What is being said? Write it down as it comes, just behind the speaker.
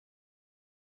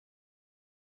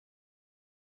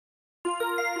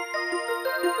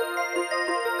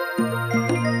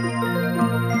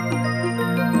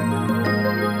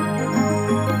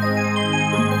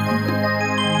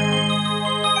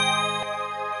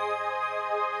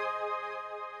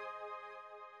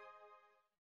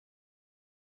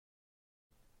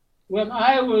when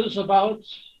I was about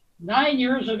 9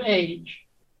 years of age,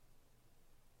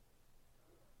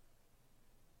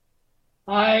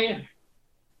 I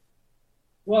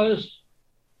was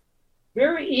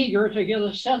very eager to get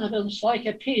a set of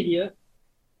encyclopedia,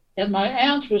 and my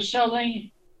aunt was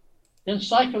selling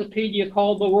encyclopedia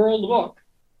called the World Book,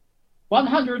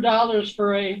 $100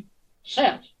 for a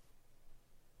set.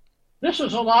 This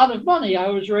was a lot of money. I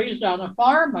was raised on a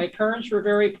farm. My parents were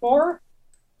very poor.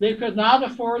 They could not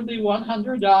afford the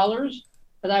 $100.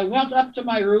 And I went up to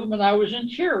my room and I was in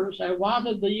tears. I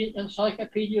wanted the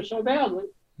encyclopedia so badly.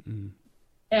 Mm.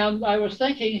 And I was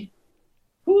thinking,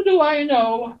 who do I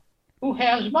know who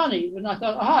has money? And I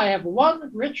thought, I have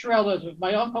one rich relative,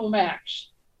 my Uncle Max.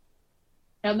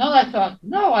 And then I thought,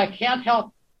 no, I can't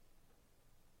help.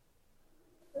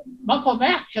 Uncle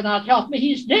Max cannot help me.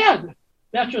 He's dead.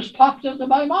 That just popped into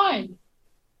my mind.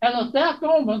 And at that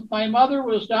moment, my mother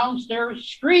was downstairs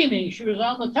screaming. She was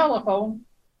on the telephone.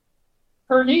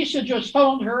 Her niece had just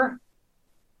phoned her.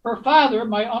 Her father,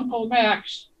 my Uncle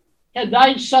Max, had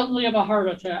died suddenly of a heart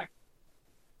attack.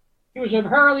 He was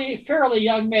a fairly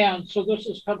young man, so this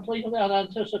is completely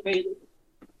unanticipated.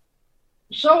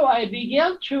 So I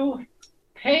began to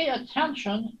pay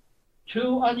attention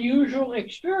to unusual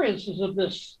experiences of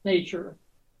this nature.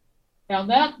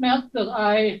 And that meant that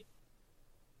I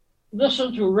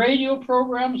listened to radio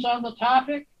programs on the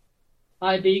topic.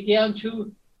 I began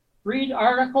to read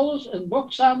articles and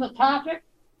books on the topic.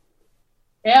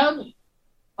 And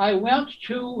I went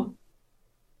to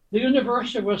the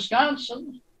University of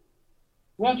Wisconsin,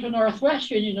 went to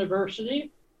Northwestern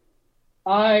University.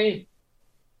 I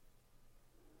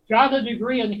got a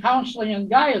degree in counseling and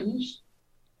guidance.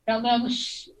 And then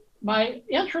my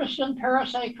interest in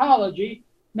parapsychology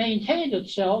maintained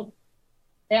itself,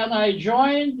 and I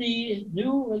joined the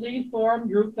newly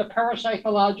formed group, the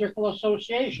Parapsychological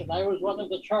Association. I was one of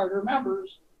the charter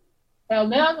members. And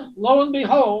then, lo and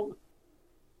behold,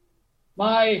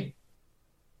 my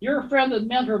dear friend and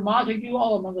mentor, Montague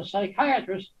Ullman, the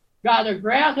psychiatrist, got a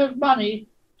grant of money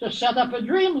to set up a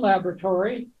dream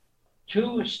laboratory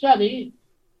to study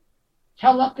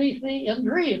telepathy in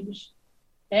dreams.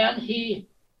 And he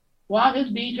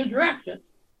wanted me to direct it.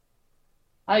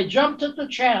 I jumped at the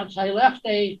chance. I left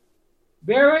a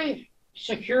very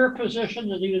secure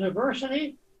position at the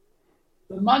university.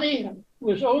 The money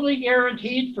was only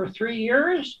guaranteed for 3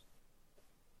 years,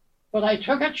 but I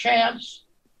took a chance,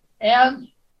 and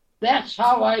that's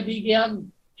how I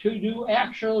began to do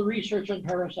actual research in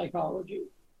parapsychology.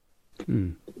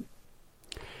 Hmm.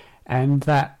 And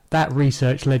that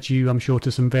research led you, I'm sure,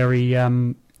 to some very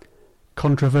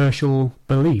controversial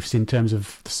beliefs in terms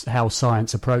of how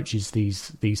science approaches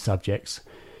these subjects.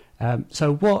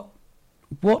 So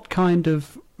what kind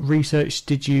of research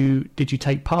did you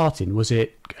take part in? Was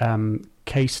it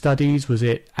case studies? Was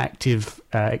it active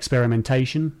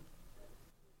experimentation?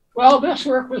 Well, this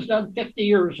work was done 50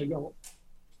 years ago.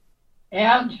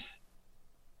 And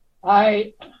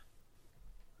I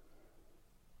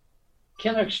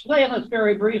can explain it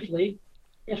very briefly.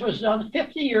 It was done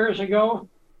 50 years ago,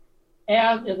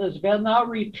 and it has been now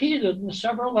repeated in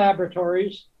several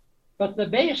laboratories, but the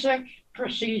basic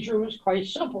procedure was quite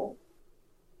simple.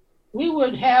 We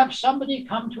would have somebody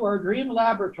come to our dream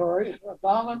laboratory, a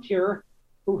volunteer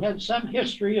who had some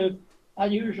history of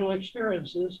unusual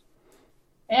experiences,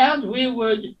 and we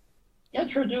would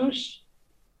introduce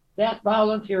that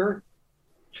volunteer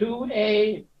to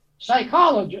a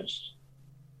psychologist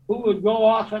who would go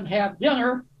off and have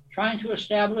dinner, trying to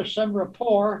establish some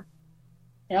rapport.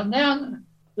 And then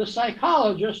the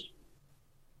psychologist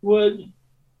would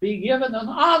be given an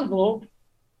envelope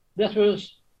that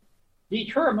was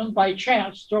determined by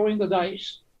chance, throwing the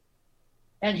dice.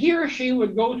 And he or she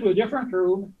would go to a different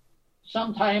room,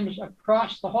 sometimes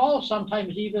across the hall,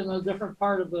 sometimes even in a different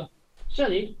part of the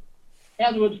city,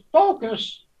 and would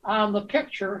focus on the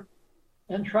picture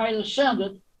and try to send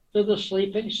it to the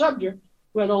sleeping subject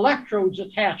with electrodes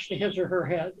attached to his or her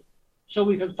head, so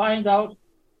we could find out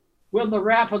when the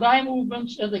rapid eye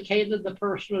movements indicated the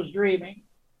person was dreaming.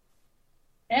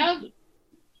 And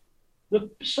the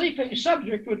sleeping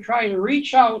subject would try to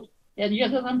reach out and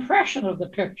get an impression of the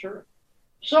picture.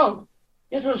 So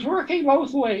it was working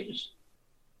both ways.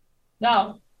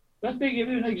 Now, let me give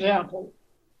you an example.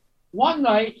 One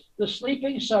night, the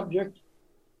sleeping subject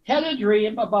had a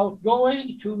dream about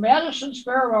going to Madison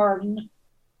Square Garden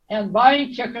and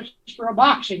buying tickets for a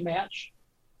boxing match.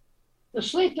 The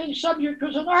sleeping subject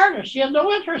was an artist. He had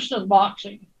no interest in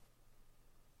boxing.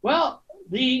 Well,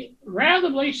 the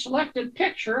randomly selected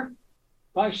picture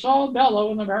by Saul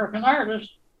Bellow, an American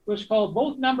artist, was called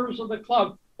Both Members of the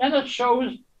Club, and it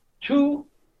shows two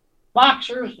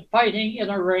boxers fighting in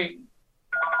a ring.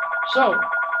 So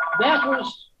that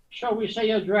was, shall we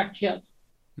say, a direct hit.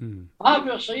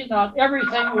 Obviously, not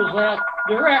everything was that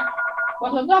direct,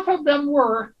 but enough of them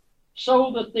were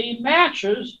so that the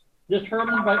matches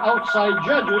determined by outside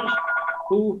judges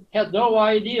who had no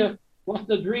idea what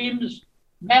the dreams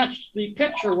matched the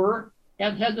picture were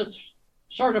and had to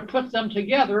sort of put them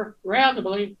together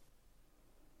randomly.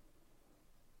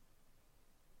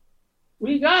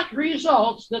 We got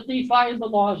results that defied the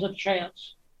laws of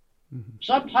chance.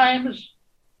 Sometimes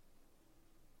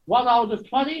 1 out of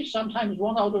 20, sometimes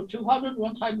 1 out of 200,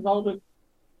 sometimes out of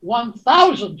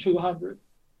 1,200.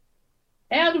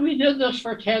 And we did this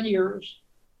for 10 years.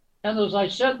 And as I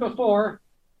said before,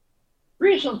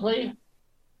 recently,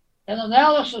 an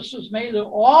analysis was made of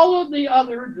all of the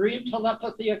other dream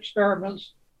telepathy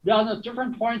experiments done at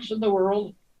different points in the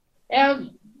world,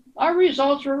 and our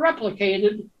results were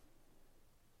replicated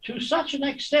to such an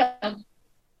extent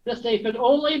that they could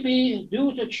only be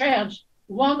due to chance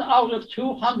 1 out of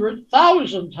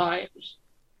 200,000 times.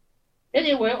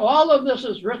 Anyway, all of this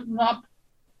is written up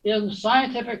in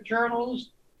scientific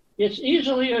journals. It's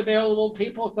easily available.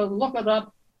 People can look it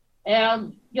up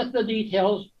and get the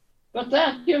details. But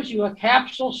that gives you a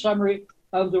capsule summary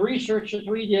of the research that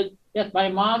we did at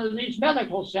Maimonides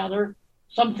Medical Center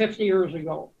some 50 years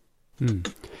ago.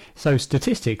 So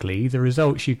statistically, the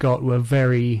results you got were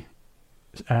very,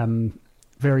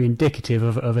 very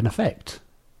indicative of an effect.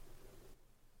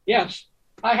 Yes,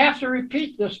 I have to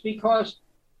repeat this because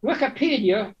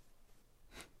Wikipedia,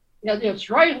 and it's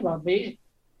right on me,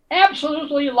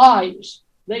 absolutely lies.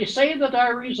 They say that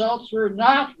our results were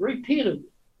not repeated.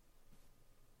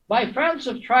 My friends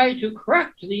have tried to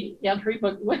correct the entry,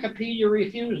 but Wikipedia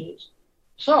refuses.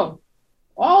 So,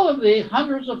 all of the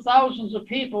hundreds of thousands of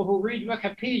people who read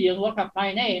Wikipedia and look up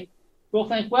my name will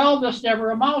think, well, this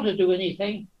never amounted to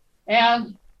anything.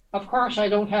 And, of course, I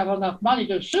don't have enough money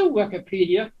to sue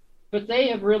Wikipedia, but they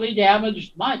have really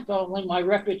damaged not only my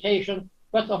reputation,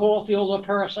 but the whole field of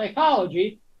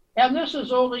parapsychology. And this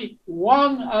is only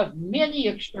one of many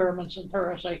experiments in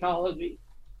parapsychology.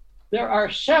 There are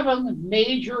 7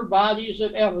 major bodies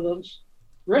of evidence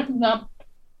written up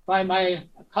by my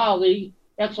colleague,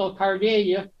 Etzel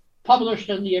Cardania, published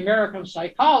in the American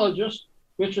Psychologist,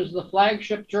 which is the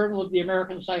flagship journal of the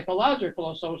American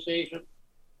Psychological Association.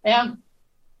 And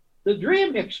the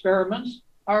dream experiments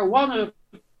are one of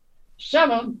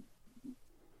 7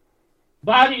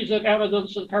 bodies of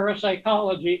evidence in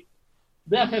parapsychology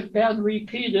that have been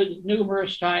repeated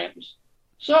numerous times.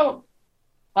 So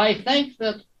I think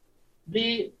that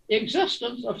the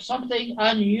existence of something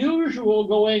unusual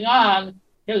going on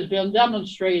has been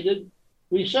demonstrated.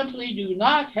 We simply do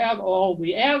not have all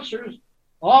the answers.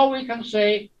 All we can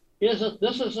say is that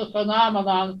this is a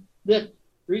phenomenon that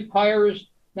requires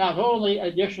not only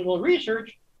additional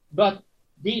research, but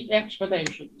deep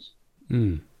explanations.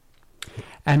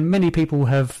 And many people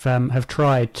have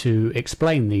tried to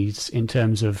explain these in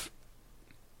terms of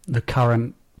the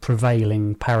current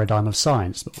prevailing paradigm of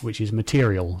science, which is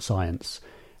material science.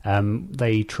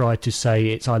 They try to say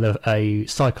it's either a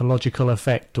psychological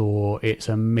effect or it's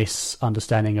a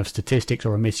misunderstanding of statistics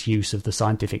or a misuse of the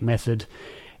scientific method.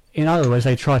 In other words,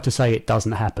 they try to say it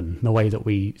doesn't happen the way that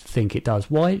we think it does.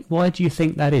 Why do you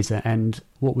think that is, and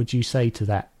what would you say to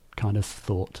that kind of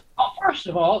thought? Well, first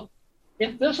of all,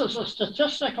 if this is a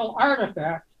statistical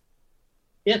artifact,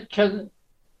 it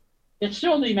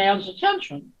still demands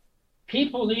attention.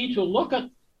 People need to look at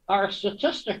our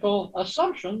statistical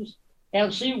assumptions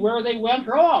and see where they went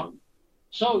wrong.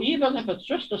 So even if it's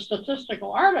just a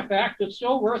statistical artifact, it's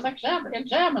still worth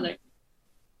examining.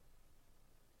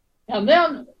 And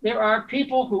then there are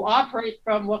people who operate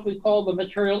from what we call the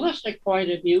materialistic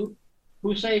point of view,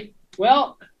 who say,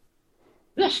 well,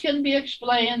 this can be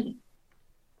explained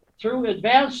through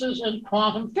advances in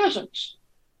quantum physics.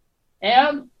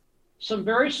 And some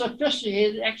very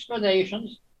sophisticated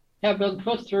explanations have been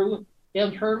put through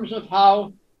in terms of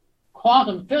how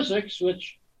quantum physics,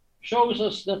 which shows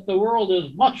us that the world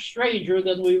is much stranger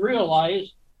than we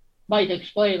realize, might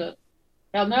explain it.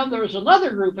 And then there's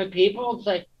another group of people who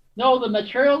say, no, the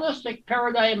materialistic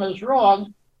paradigm is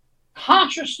wrong.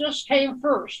 Consciousness came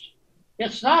first.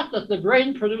 It's not that the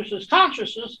brain produces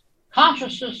consciousness.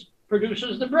 Consciousness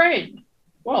produces the brain.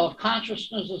 Well, if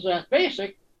consciousness is that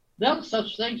basic, then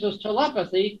such things as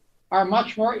telepathy are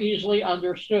much more easily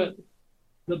understood.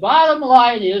 The bottom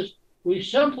line is we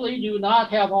simply do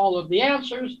not have all of the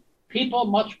answers. People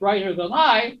much brighter than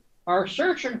I are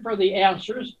searching for the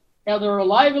answers, and there are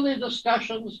lively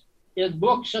discussions in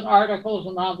books and articles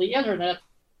and on the internet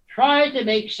trying to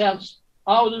make sense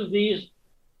out of these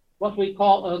what we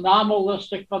call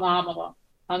anomalistic phenomena.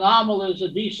 Anomal is a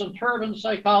decent term in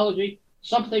psychology,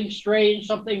 something strange,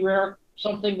 something rare,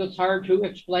 something that's hard to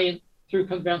explain through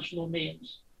conventional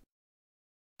means.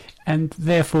 And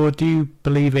therefore, do you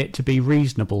believe it to be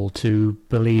reasonable to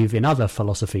believe in other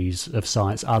philosophies of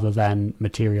science other than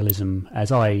materialism,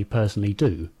 as I personally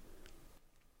do?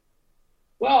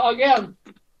 Well, again,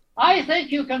 I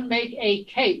think you can make a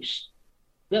case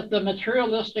that the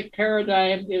materialistic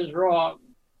paradigm is wrong.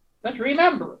 But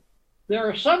remember, there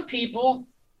are some people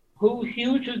who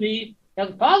hew to the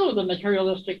and follow the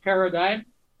materialistic paradigm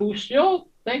who still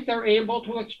think they're able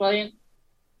to explain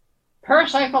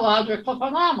parapsychological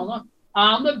phenomena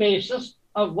on the basis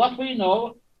of what we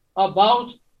know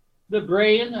about the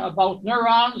brain, about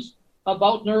neurons,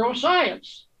 about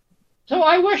neuroscience. So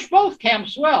I wish both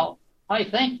camps well. I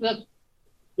think that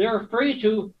they're free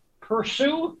to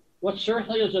pursue what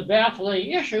certainly is a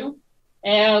baffling issue,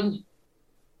 and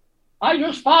I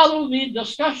just follow the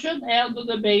discussion and the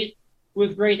debate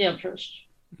with great interest.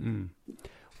 Mm.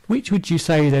 Which would you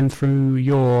say then, through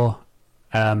your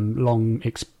long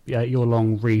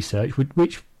research,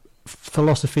 which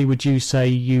philosophy would you say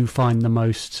you find the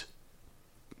most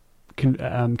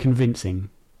convincing?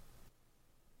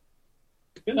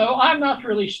 You know, I'm not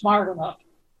really smart enough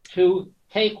to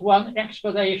take one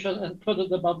explanation and put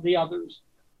it above the others.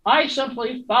 I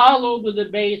simply follow the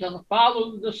debate and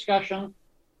follow the discussion,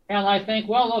 and I think,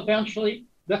 well, eventually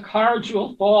the cards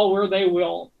will fall where they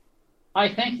will.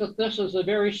 I think that this is a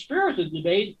very spirited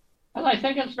debate, and I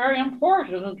think it's very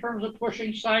important in terms of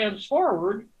pushing science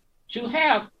forward to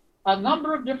have a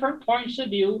number of different points of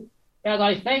view. And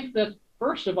I think that,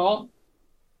 first of all,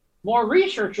 more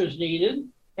research is needed,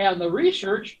 and the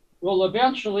research will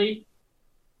eventually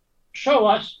show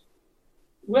us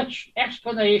which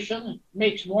explanation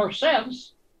makes more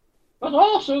sense. But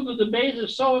also the debate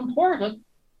is so important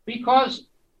because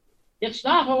it's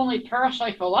not only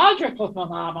parapsychological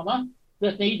phenomena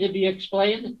that need to be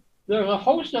explained. There's a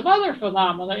host of other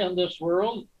phenomena in this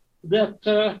world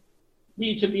that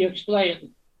need to be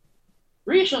explained.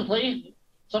 Recently,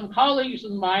 some colleagues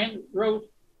of mine wrote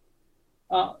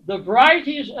The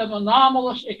Varieties of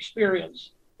Anomalous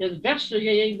Experience,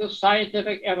 Investigating the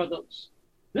Scientific Evidence.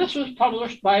 This was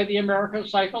published by the American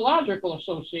Psychological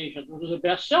Association. It was a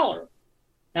bestseller,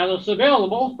 and it's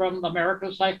available from the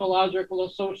American Psychological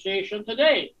Association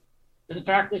today. In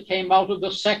fact, it came out of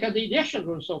the second edition, it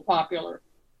was so popular.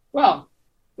 Well,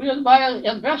 we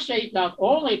investigate not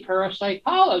only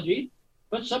parapsychology,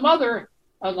 but some other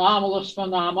anomalous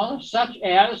phenomena, such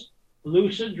as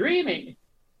lucid dreaming,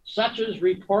 such as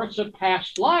reports of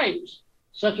past lives,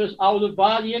 such as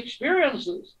out-of-body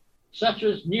experiences, such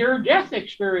as near-death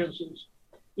experiences,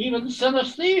 even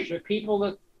synesthesia, people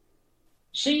that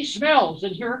see smells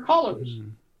and hear colors.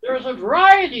 There's a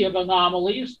variety of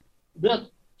anomalies that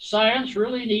science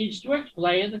really needs to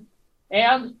explain,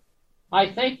 and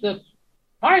I think that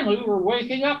finally we're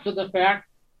waking up to the fact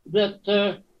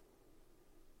that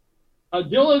a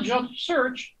diligent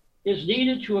search is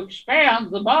needed to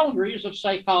expand the boundaries of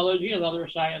psychology and other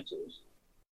sciences.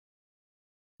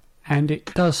 And it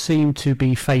does seem to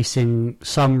be facing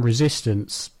some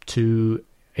resistance to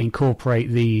incorporate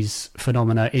these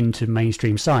phenomena into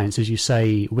mainstream science. As you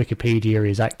say, Wikipedia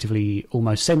is actively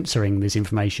almost censoring this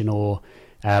information or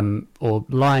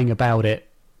lying about it,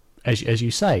 as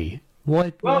you say.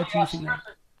 Why do you think that?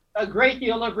 A great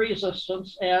deal of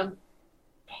resistance, and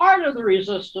part of the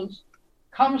resistance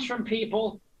comes from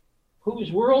people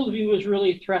whose worldview is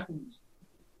really threatened.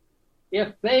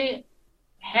 If they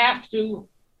have to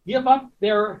give up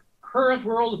their current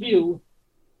worldview,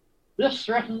 this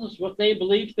threatens what they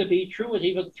believe to be true. It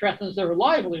even threatens their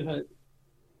livelihood.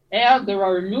 And there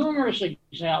are numerous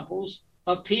examples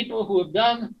of people who have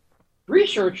done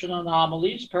research in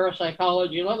anomalies,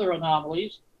 parapsychology and other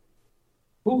anomalies,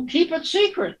 who keep it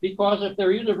secret because if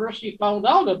their university found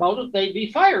out about it, they'd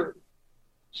be fired.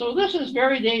 So this is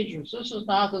very dangerous. This is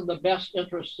not in the best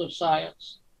interests of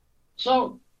science.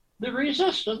 So the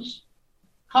resistance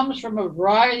comes from a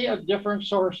variety of different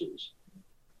sources.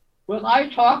 When I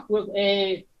talk with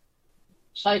a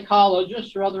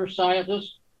psychologist or other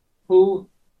scientist who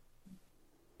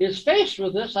is faced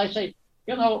with this, I say,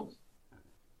 you know,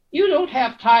 you don't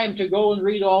have time to go and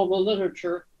read all the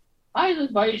literature. I'd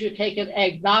advise you take an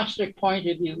agnostic point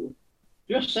of view.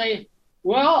 Just say,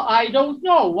 well, I don't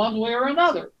know one way or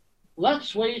another.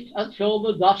 Let's wait until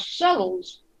the dust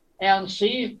settles and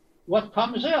see what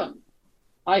comes in.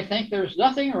 I think there's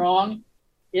nothing wrong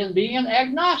in being an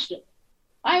agnostic.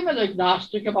 I'm an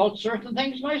agnostic about certain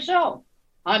things myself.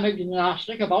 I'm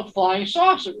agnostic about flying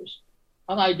saucers,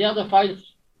 unidentified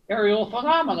aerial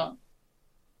phenomena.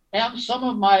 And some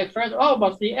of my friends, oh,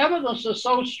 but the evidence is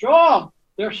so strong.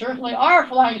 There certainly are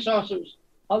flying saucers.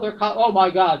 Oh my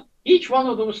God, each one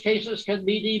of those cases can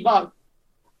be debunked.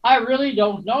 I really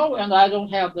don't know, and I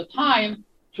don't have the time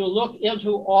to look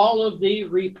into all of the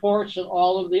reports and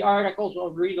all of the articles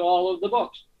or read all of the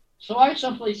books. So I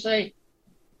simply say,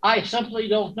 I simply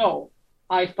don't know.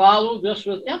 I follow this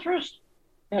with interest,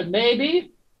 and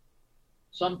maybe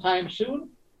sometime soon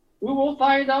we will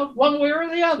find out one way or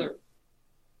the other.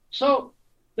 So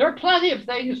there are plenty of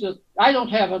things that I don't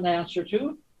have an answer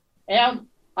to, and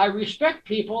I respect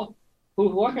people who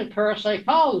look at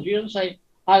parapsychology and say,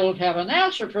 I don't have an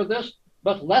answer for this,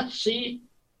 but let's see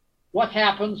what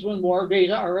happens when more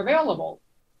data are available.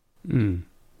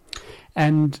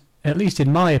 And at least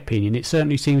in my opinion, it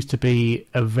certainly seems to be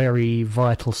a very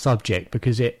vital subject,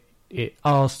 because it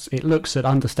looks at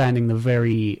understanding the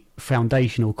very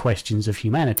foundational questions of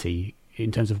humanity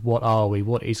in terms of what are we,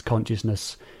 what is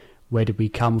consciousness, where did we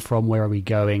come from, where are we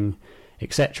going,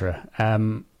 etc.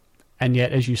 And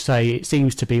yet, as you say, it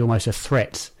seems to be almost a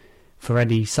threat for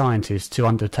any scientist to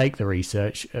undertake the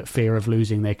research at fear of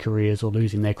losing their careers or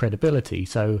losing their credibility.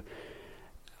 So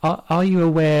are you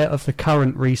aware of the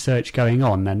current research going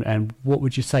on, and what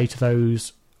would you say to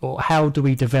those, or how do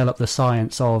we develop the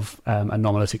science of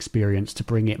anomalous experience to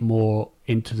bring it more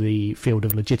into the field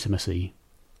of legitimacy?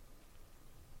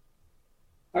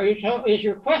 Is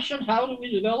your question, how do we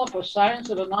develop a science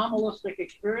of anomalistic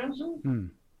experiences?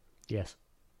 Yes.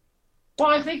 Well,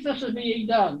 I think this is being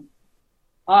done.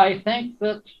 I think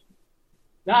that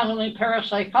not only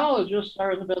parapsychologists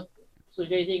are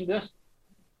investigating this,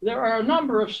 there are a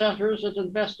number of centers that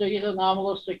investigate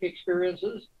anomalistic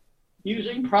experiences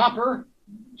using proper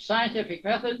scientific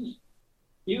methods,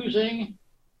 using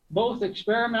both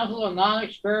experimental and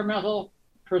non-experimental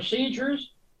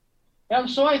procedures. And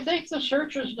so I think the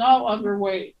search is now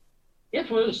underway.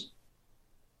 It was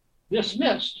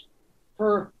dismissed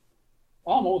for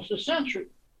almost a century.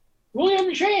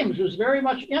 William James was very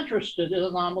much interested in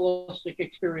anomalistic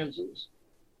experiences.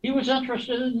 He was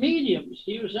interested in mediums.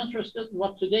 He was interested in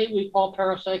what today we call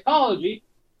parapsychology,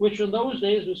 which in those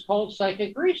days was called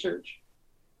psychic research.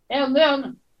 And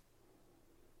then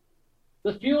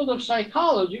the field of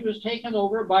psychology was taken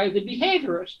over by the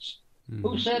behaviorists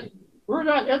who said, we're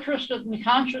not interested in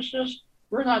consciousness.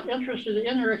 We're not interested in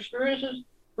inner experiences.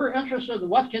 We're interested in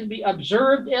what can be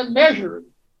observed and measured.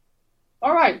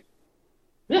 All right.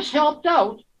 This helped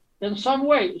out in some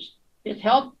ways. It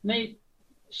helped make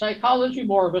psychology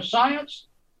more of a science.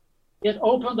 It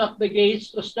opened up the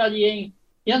gates to studying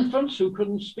infants who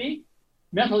couldn't speak,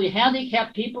 mentally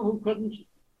handicapped people who couldn't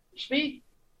speak.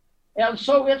 And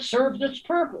so it served its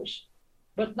purpose.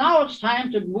 But now it's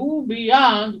time to move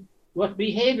beyond what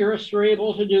behaviorists were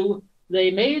able to do. They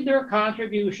made their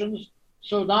contributions.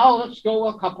 So now let's go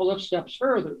a couple of steps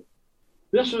further.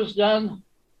 This was done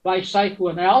by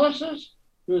psychoanalysis.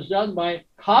 It was done by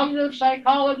cognitive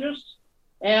psychologists.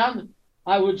 And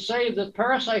I would say that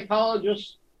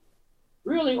parapsychologists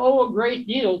really owe a great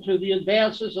deal to the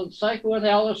advances in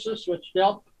psychoanalysis, which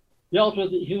dealt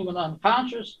with the human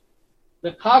unconscious,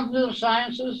 the cognitive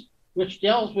sciences, which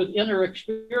dealt with inner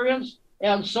experience.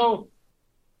 And so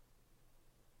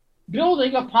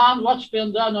building upon what's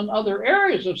been done in other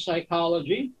areas of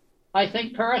psychology, I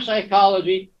think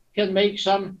parapsychology can make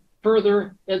some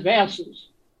further advances.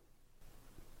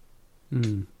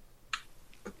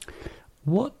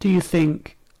 What do you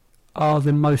think are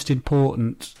the most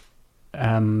important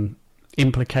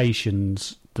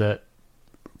implications that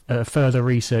further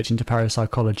research into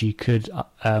parapsychology could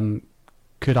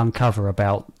uncover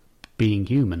about being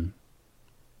human?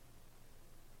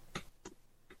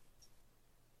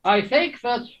 I think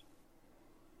that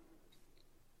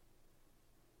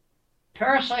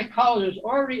parapsychology has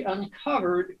already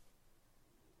uncovered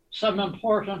some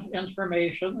important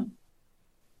information.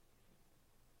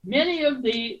 Many of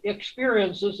the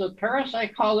experiences that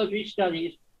parapsychology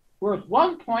studies were at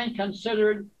one point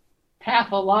considered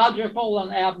pathological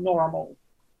and abnormal.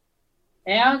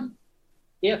 And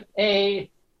if a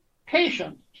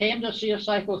patient came to see a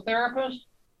psychotherapist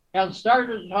and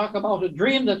started to talk about a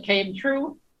dream that came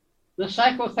true, the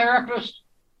psychotherapist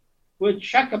would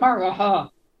check him out. Aha,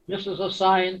 this is a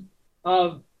sign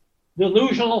of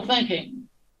delusional thinking.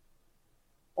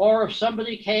 Or if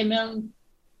somebody came in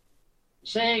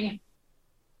saying,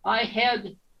 I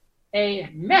had a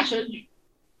message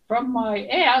from my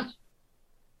aunt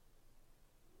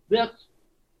that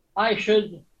I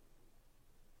should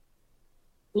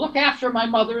look after my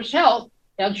mother's health,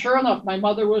 and sure enough, my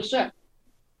mother was sick.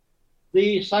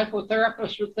 The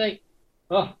psychotherapist would think,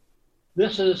 oh,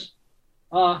 this is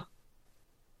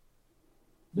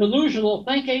delusional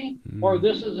thinking, or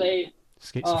this is a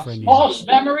schizophrenia, false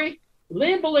memory,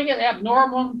 labeling it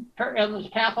abnormal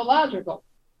and pathological.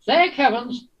 Thank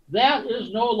heavens that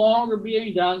is no longer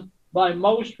being done by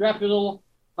most reputable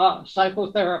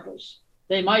psychotherapists.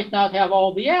 They might not have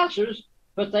all the answers,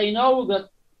 but they know that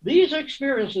these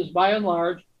experiences, by and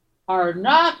large, are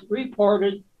not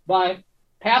reported by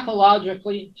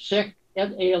pathologically sick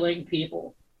and ailing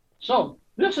people. So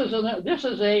this is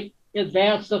a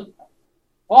advance that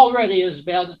already has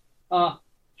been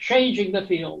changing the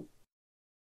field.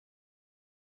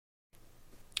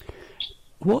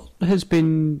 What has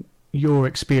been your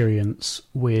experience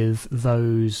with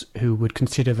those who would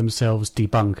consider themselves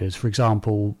debunkers? For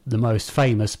example, the most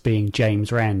famous being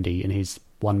James Randi and his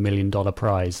 $1 million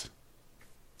prize.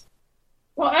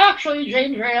 Well, actually,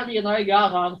 James Randi and I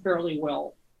got on fairly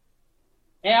well.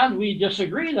 And we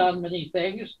disagreed on many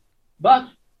things, but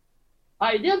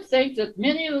I did think that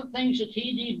many of the things that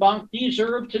he debunked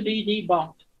deserved to be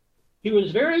debunked. He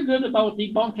was very good about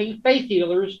debunking faith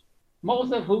healers,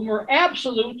 most of whom were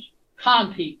absolute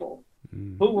con people,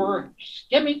 who were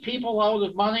skimming people out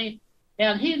of money,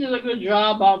 and he did a good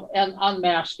job of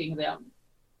unmasking them.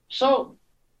 So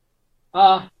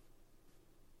I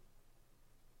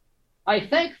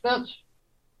think that,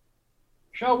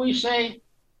 shall we say,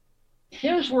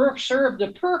 his work served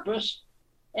a purpose,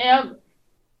 and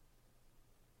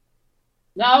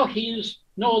now he's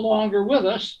no longer with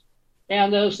us.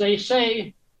 And as they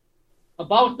say,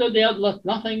 about the dead, let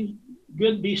nothing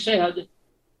good be said.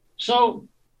 So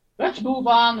let's move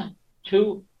on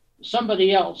to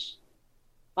somebody else.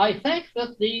 I think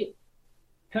that the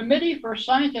Committee for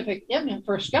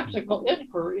Skeptical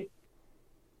Inquiry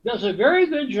does a very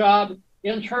good job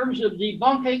in terms of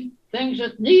debunking things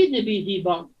that need to be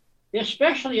debunked,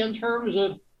 especially in terms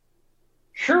of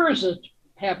cures that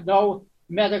have no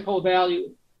medical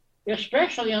value,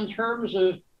 especially in terms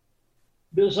of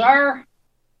bizarre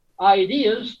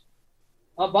ideas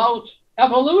about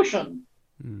evolution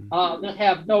that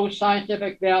have no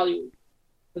scientific value.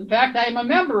 In fact, I'm a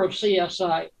member of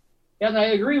CSI, and I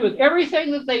agree with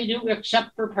everything that they do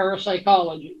except for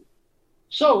parapsychology.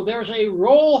 So there's a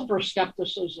role for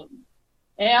skepticism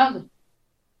and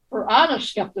for honest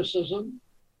skepticism.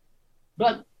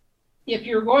 But if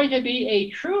you're going to be a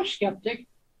true skeptic,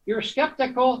 you're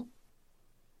skeptical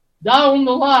down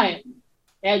the line,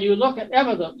 and you look at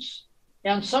evidence.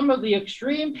 And some of the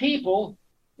extreme people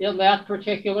in that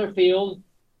particular field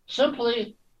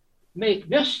simply make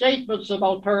misstatements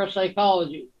about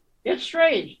parapsychology. It's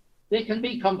strange. They can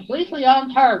be completely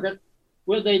on target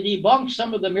when they debunk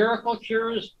some of the miracle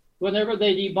cures, whenever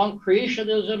they debunk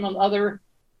creationism and other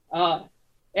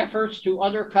efforts to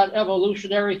undercut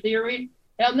evolutionary theory.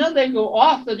 And then they go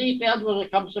off the deep end when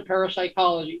it comes to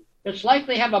parapsychology. It's like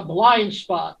they have a blind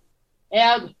spot.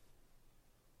 And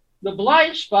the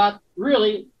blind spot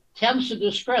really tends to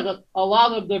discredit a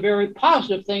lot of the very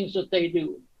positive things that they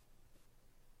do.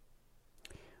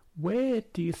 Where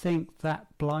do you think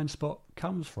that blind spot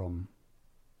comes from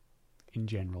in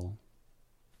general?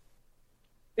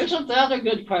 Isn't that a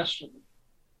good question?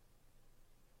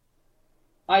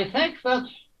 I think that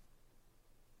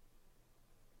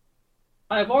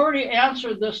I've already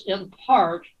answered this in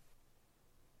part.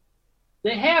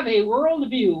 They have a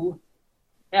worldview,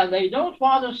 and they don't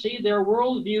want to see their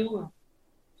worldview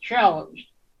challenged.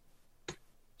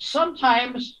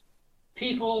 Sometimes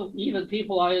people, even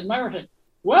people I admire, say,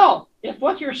 well, if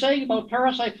what you're saying about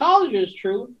parapsychology is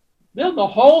true, then the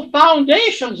whole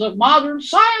foundations of modern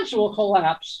science will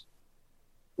collapse.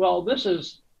 Well, this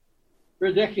is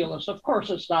ridiculous. Of course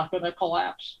it's not going to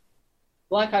collapse.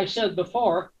 Like I said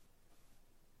before,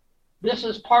 this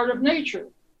is part of nature.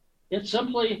 It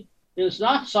simply is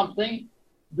not something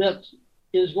that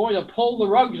is going to pull the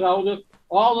rugs out of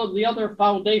all of the other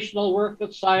foundational work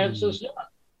that science is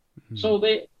doing. So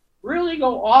they really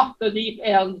go off the deep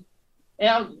end.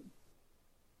 And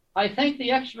I think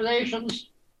the explanations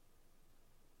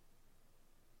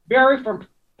vary from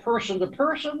person to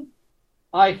person.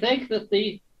 I think that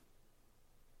the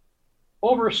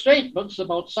overstatements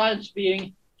about science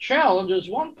being challenged is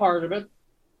one part of it,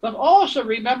 but also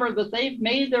remember that they've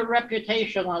made their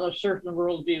reputation on a certain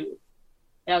worldview,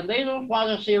 and they don't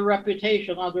want to see a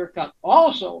reputation undercut.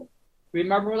 Also,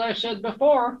 remember what I said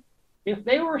before, if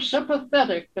they were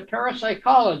sympathetic to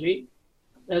parapsychology,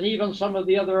 and even some of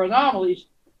the other anomalies,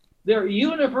 their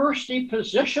university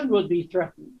position would be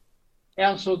threatened.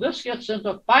 And so this gets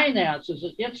into finances,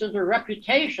 it gets into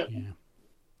reputation.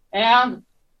 Yeah. And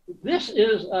this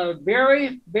is a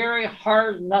very, very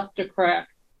hard nut to crack.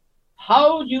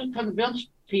 How do you convince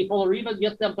people or even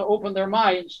get them to open their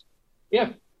minds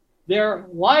if their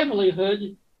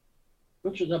livelihood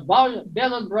which is a Bell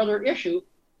and Brother issue,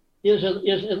 is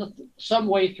in some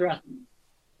way threatened.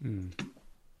 Mm.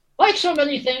 Like so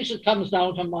many things, it comes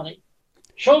down to money.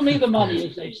 Show me the money,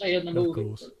 as they say in the movie.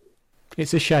 Course.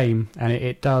 It's a shame, and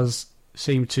it does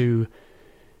seem to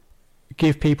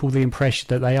give people the impression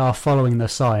that they are following the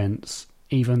science,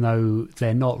 even though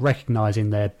they're not recognising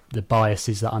the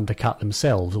biases that undercut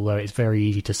themselves, although it's very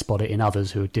easy to spot it in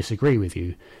others who disagree with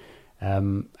you.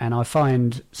 And I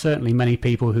find certainly many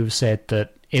people who've said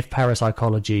that if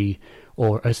parapsychology,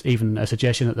 or even a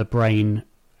suggestion that the brain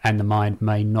and the mind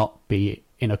may not be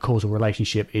in a causal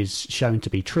relationship, is shown to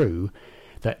be true,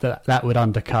 that would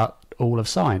undercut all of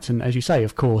science. And as you say,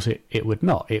 of course, it would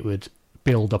not. It would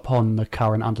build upon the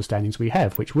current understandings we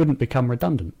have, which wouldn't become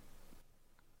redundant.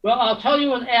 Well, I'll tell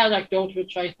you an anecdote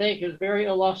which I think is very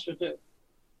illustrative.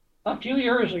 A few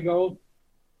years ago,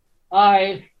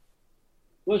 I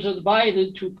was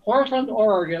invited to Portland,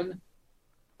 Oregon.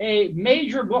 A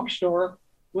major bookstore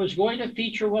was going to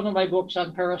feature one of my books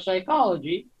on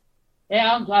parapsychology,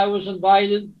 and I was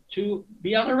invited to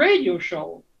be on a radio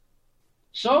show.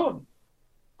 So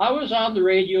I was on the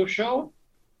radio show,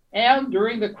 and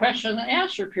during the question and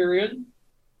answer period,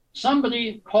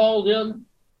 somebody called in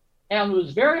and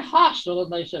was very hostile,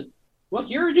 and they said, "What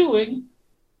you're doing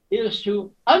is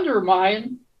to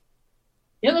undermine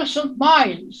innocent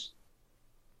minds,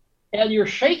 and you're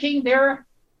shaking their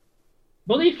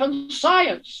belief in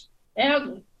science.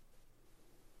 And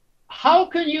how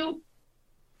can you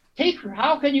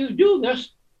do this?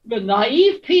 The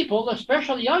naive people,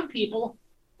 especially young people,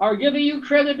 are giving you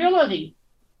credibility,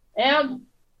 and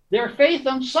their faith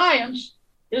in science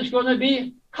is going to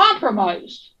be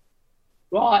compromised."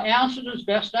 Well, I answered as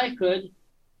best I could.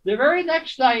 The very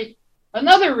next night,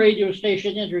 another radio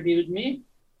station interviewed me,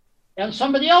 and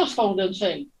somebody else phoned in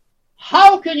saying,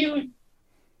 "How can you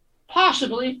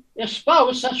possibly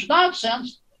espouse such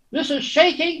nonsense? This is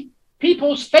shaking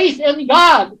people's faith in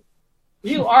God.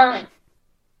 You are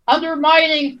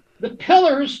undermining the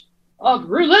pillars of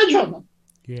religion."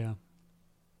 Yeah.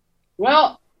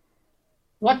 Well,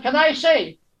 what can I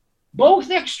say?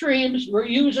 Both extremes were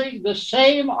using the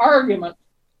same argument,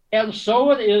 and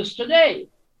so it is today.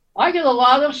 I get a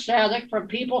lot of static from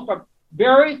people from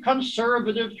very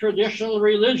conservative traditional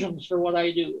religions for what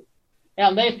I do.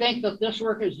 And they think that this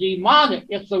work is demonic.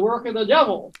 It's the work of the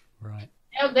devil. Right.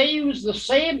 And they use the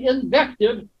same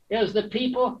invective as the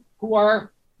people who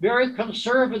are very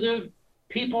conservative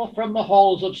people from the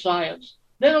halls of science.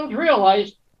 They don't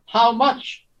realize how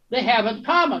much they have in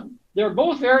common. They're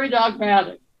both very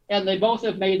dogmatic, and they both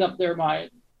have made up their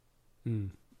mind.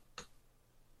 Mm.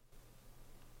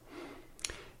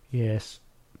 Yes.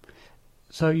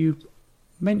 So you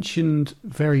mentioned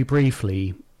very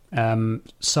briefly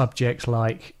subjects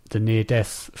like the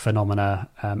near-death phenomena,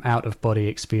 out-of-body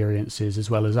experiences, as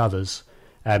well as others.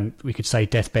 We could say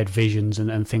deathbed visions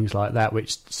and things like that,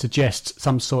 which suggests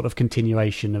some sort of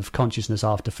continuation of consciousness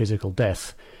after physical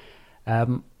death.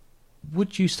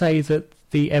 Would you say that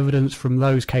the evidence from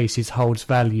those cases holds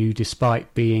value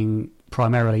despite being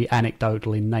primarily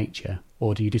anecdotal in nature?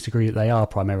 Or do you disagree that they are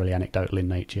primarily anecdotal in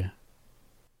nature?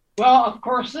 Well, of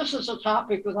course, this is a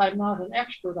topic that I'm not an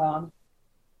expert on.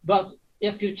 But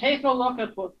if you take a look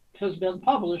at what has been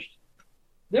published,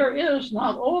 there is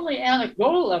not only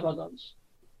anecdotal evidence,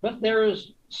 but there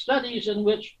is studies in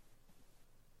which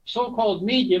so-called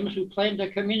mediums who claim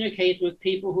to communicate with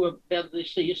people who have been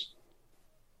deceased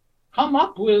come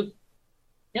up with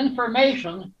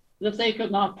information that they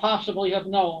could not possibly have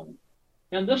known.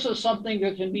 And this is something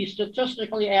that can be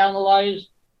statistically analyzed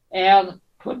and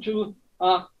put to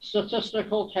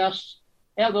statistical tests.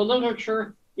 And the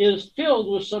literature is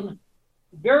filled with some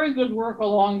very good work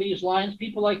along these lines.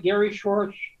 People like Gary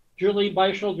Schwartz, Julie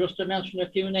Beischel, just to mention a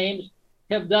few names,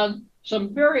 have done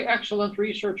some very excellent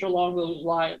research along those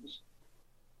lines.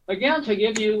 Again, to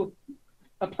give you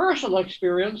a personal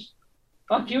experience,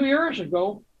 a few years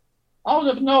ago, out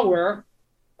of nowhere,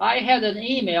 I had an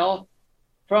email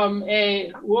from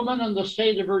a woman in the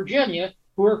state of Virginia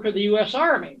who worked for the U.S.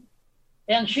 Army.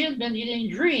 And she had been getting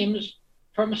dreams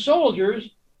from soldiers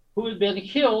who had been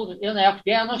killed in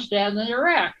Afghanistan and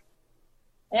Iraq.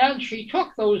 And she took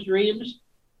those dreams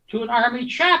to an Army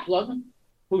chaplain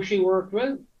who she worked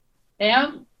with.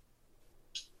 And,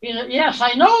 yes,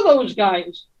 I know those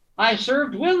guys. I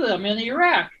served with them in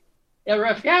Iraq or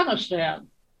Afghanistan.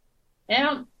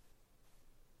 And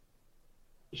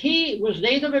he was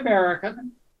Native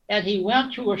American, and he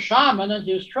went to a shaman in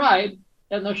his tribe,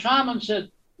 and the shaman said,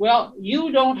 "Well,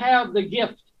 you don't have the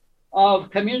gift of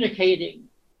communicating.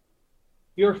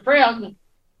 Your friend,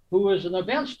 who is an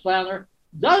events planner,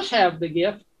 does have the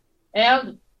gift,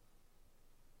 and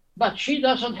but she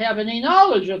doesn't have any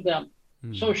knowledge of them.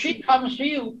 So she comes to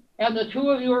you, and the two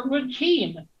of you are a good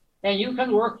team, and you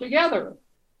can work together.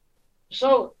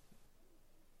 So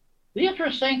the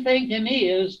interesting thing to me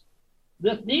is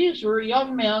that these were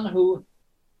young men who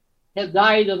had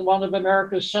died in one of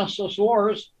America's senseless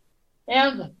wars,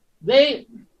 and they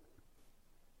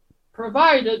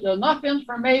provided enough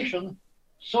information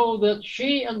so that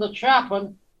she and the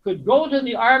chaplain could go to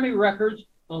the Army records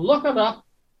and look it up.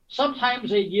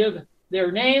 Sometimes they give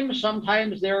their name,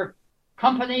 sometimes their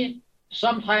company,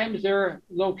 sometimes their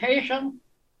location,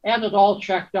 and it all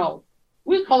checked out.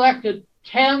 We collected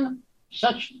 10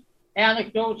 such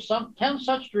anecdotes, 10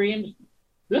 such dreams.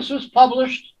 This was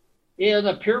published in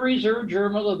a peer-reviewed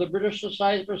journal of the British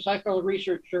Society for Psychical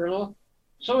Research Journal.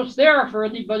 So it's there for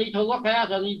anybody to look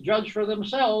at and judge for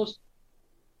themselves.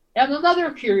 And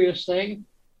another curious thing,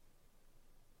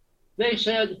 they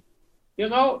said,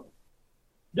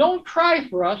 don't cry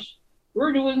for us.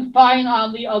 We're doing fine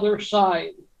on the other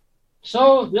side.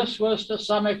 So this was to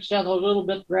some extent a little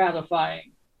bit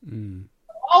gratifying.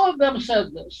 All of them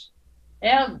said this.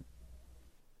 And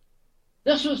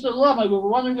this was the dilemma. We were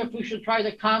wondering if we should try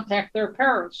to contact their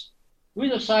parents. We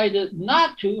decided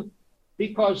not to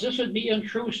because this would be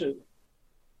intrusive.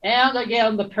 And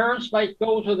again, the parents might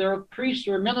go to their priest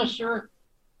or minister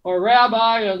or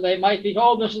rabbi, and they might be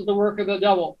told this is the work of the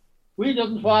devil. We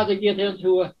didn't want to get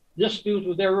into a dispute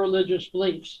with their religious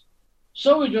beliefs.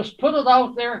 So we just put it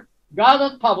out there,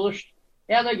 got it published,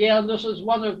 and again, this is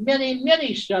one of many,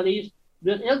 many studies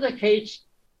that indicates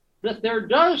that there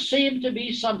does seem to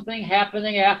be something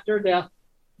happening after death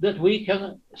that we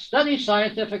can study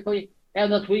scientifically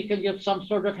and that we can get some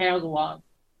sort of handle on.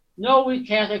 No, we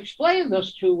can't explain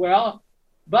this too well,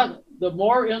 but the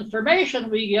more information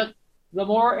we get, the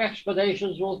more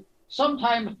explanations will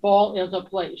sometime fall into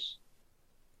place.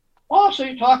 Also,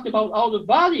 you talked about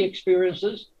out-of-body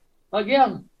experiences.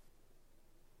 Again,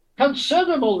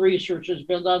 considerable research has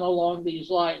been done along these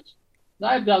lines. And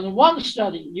I've done one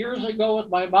study years ago at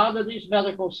Maimonides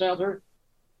Medical Center.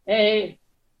 A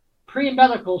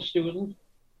pre-medical student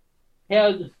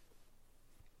had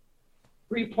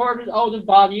reported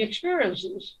out-of-body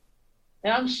experiences.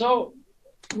 And so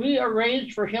we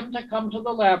arranged for him to come to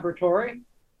the laboratory.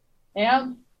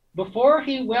 And before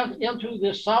he went into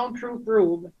this soundproof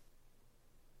room,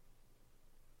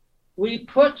 we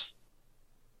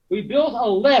built a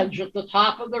ledge at the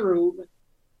top of the room,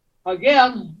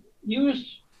 again, used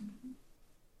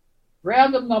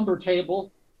random number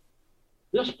table.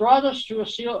 This brought us to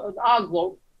an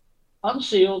envelope,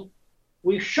 unsealed.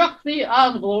 We shook the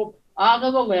envelope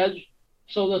onto the ledge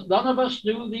so that none of us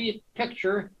knew the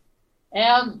picture,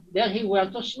 and then he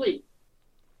went to sleep.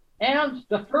 And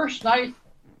the first night,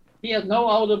 he had no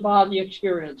out-of-body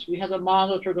experience. We had it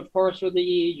monitored, of course, with the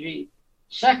EEG.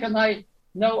 Second night,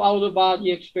 no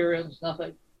out-of-body experience,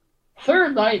 nothing.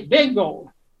 Third night,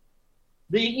 bingo.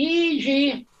 The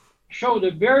EEG showed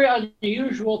a very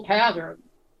unusual pattern.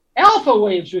 Alpha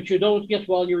waves, which you don't get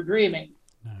while you're dreaming,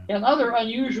 and other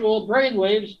unusual brain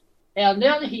waves. And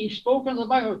then he spoke in the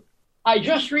microphone. I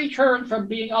just returned from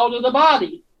being out of the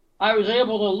body. I was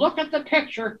able to look at the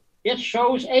picture. It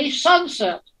shows a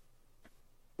sunset.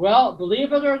 Well,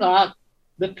 believe it or not,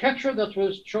 the picture that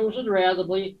was chosen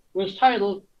randomly was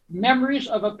titled Memories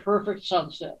of a Perfect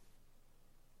Sunset.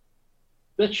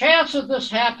 The chance of this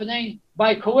happening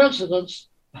by coincidence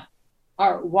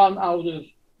are 1 out of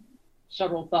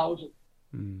several thousand.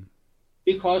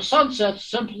 Because sunsets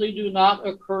simply do not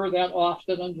occur that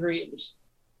often in dreams.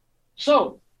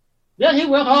 So then he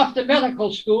went off to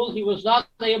medical school. He was not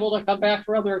able to come back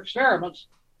for other experiments,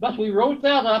 but we wrote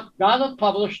that up, got it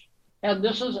published, and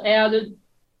this is added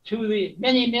to the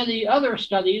many, many other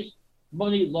studies,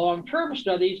 many long-term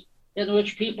studies, in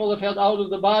which people have had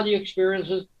out-of-the-body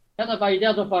experiences and have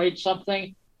identified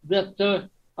something that,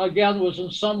 again, was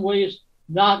in some ways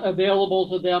not available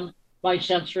to them by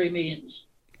sensory means.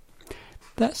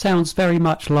 That sounds very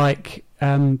much like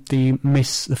the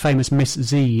famous Miss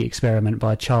Z experiment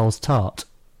by Charles Tart.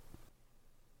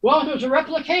 Well, it was a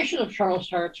replication of Charles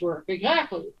Tart's work,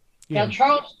 exactly. Yeah. And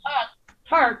Charles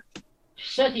Tart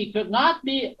said he could not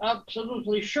be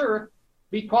absolutely sure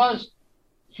because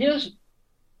his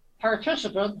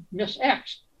participant, Miss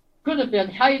X, could have been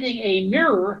hiding a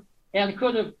mirror and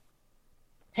could have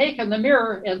taken the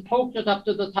mirror and poked it up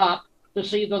to the top to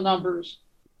see the numbers.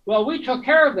 Well, we took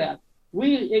care of that.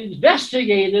 We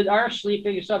investigated our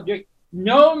sleeping subject,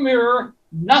 no mirror,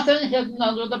 nothing hidden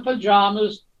under the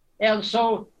pajamas. And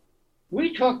so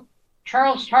we took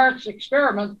Charles Tart's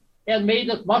experiment and made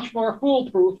it much more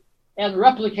foolproof and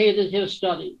replicated his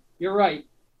study. You're right.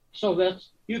 So that's,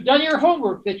 you've done your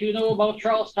homework that you know about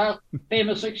Charles Tart's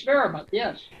famous experiment.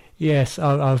 Yes. Yes,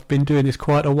 I've been doing this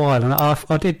quite a while, and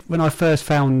I did when I first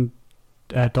found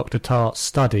Dr. Tart's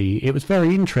study. It was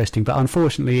very interesting, but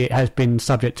unfortunately, it has been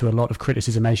subject to a lot of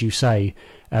criticism, as you say.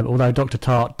 Although Dr.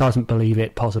 Tart doesn't believe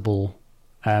it possible,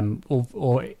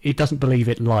 or he doesn't believe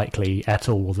it likely at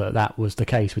all that was the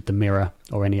case with the mirror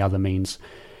or any other means.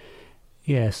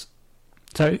 Yes,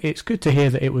 so it's good to hear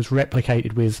that it was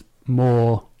replicated with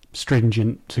more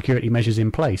stringent security measures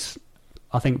in place.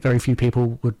 I think very few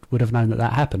people would have known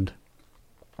that happened.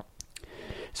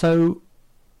 So,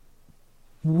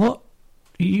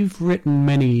 you've written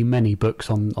many books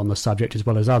on the subject, as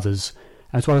well as others,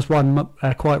 as well as one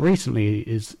quite recently,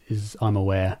 is I'm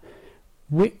aware.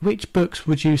 Which books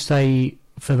would you say,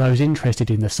 for those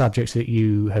interested in the subjects that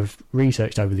you have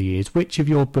researched over the years, which of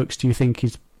your books do you think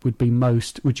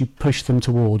would you push them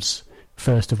towards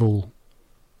first of all?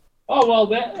 Oh, well,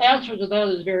 the answer to that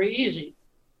is very easy.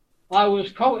 I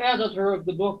was co-editor of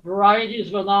the book Varieties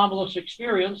of Anomalous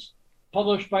Experience,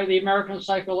 published by the American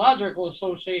Psychological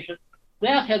Association.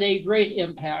 That had a great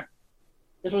impact.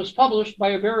 It was published by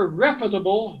a very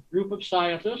reputable group of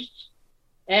scientists,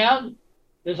 and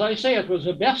as I say, it was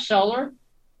a bestseller,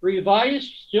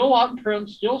 revised, still on print,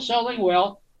 still selling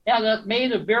well, and it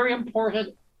made a very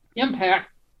important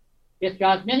impact. It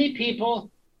got many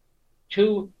people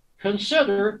to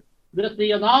consider that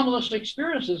the anomalous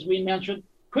experiences we mentioned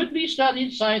could be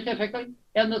studied scientifically,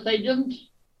 and that they didn't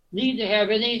need to have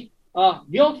any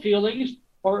guilt feelings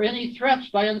or any threats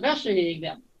by investigating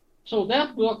them. So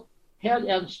that book had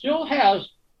and still has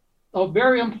a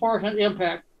very important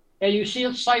impact, and you see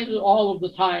it cited all of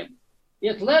the time.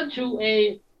 It led to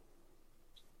a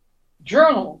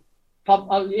journal,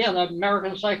 again, an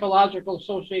American Psychological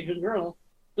Association journal,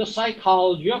 The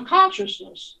Psychology of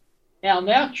Consciousness. And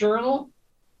that journal,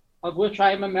 of which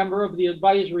I am a member of the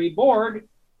advisory board,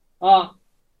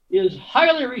 is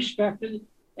highly respected,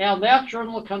 and that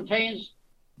journal contains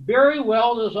very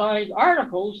well-designed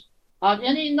articles on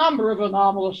any number of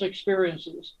anomalous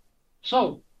experiences.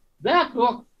 So that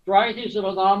book, Varieties of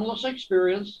Anomalous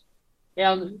Experience,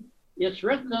 and it's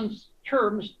written in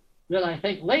terms that I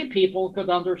think lay people could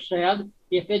understand.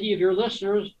 If any of your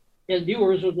listeners and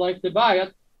viewers would like to buy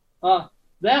it,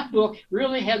 that book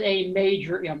really had a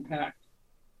major impact.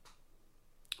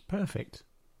 Perfect.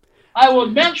 I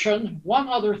would mention one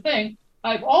other thing.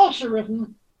 I've also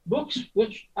written books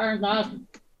which are not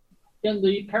in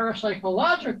the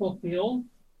parapsychological field,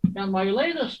 and my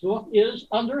latest book is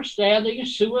Understanding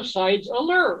Suicide's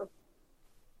Allure.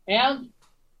 And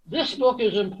this book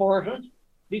is important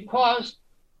because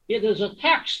it is a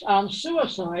text on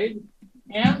suicide,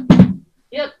 and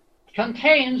it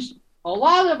contains a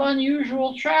lot of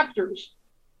unusual chapters.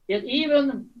 It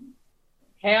even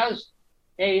has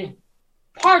a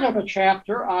part of a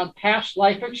chapter on past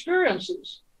life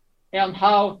experiences and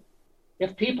how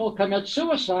if people commit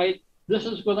suicide, this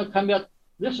is going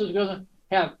to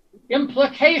have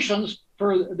implications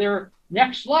for their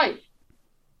next life.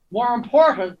 More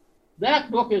important, that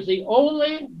book is the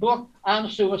only book on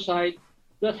suicide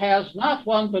that has not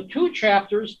one but two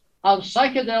chapters on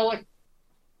psychedelic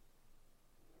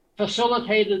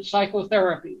facilitated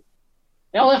psychotherapy.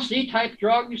 LSD type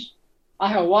drugs,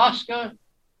 ayahuasca,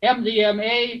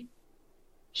 MDMA,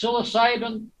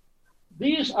 psilocybin,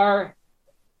 these are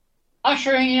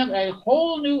ushering in a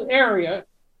whole new area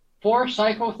for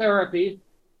psychotherapy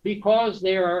because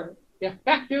they are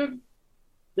effective,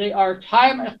 they are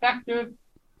time effective,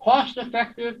 cost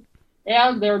effective,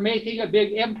 and they're making a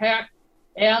big impact,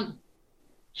 and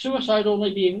suicide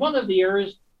only being one of the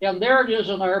areas, and there it is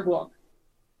in our book.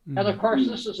 Mm-hmm. And of course,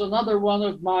 this is another one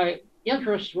of my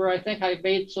interests where I think I've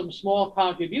made some small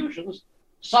contributions,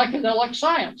 psychedelic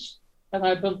science. And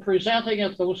I've been presenting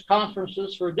at those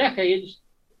conferences for decades,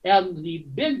 and the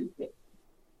big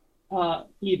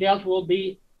event will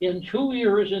be in 2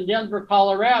 years in Denver,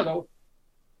 Colorado.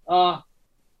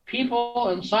 People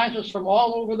and scientists from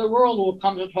all over the world will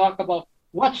come to talk about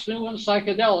what's new in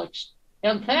psychedelics.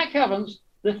 And thank heavens,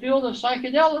 the field of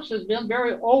psychedelics has been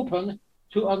very open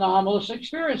to anomalous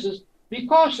experiences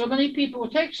because so many people who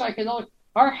take psychedelics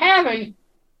are having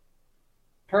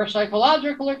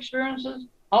parapsychological experiences,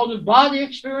 out-of-body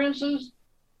experiences,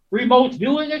 remote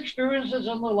viewing experiences,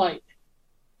 and the like.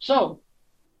 So,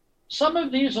 some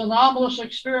of these anomalous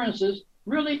experiences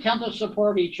really tend to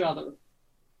support each other.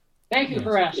 Thank you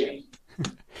for asking.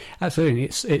 Absolutely.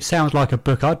 It sounds like a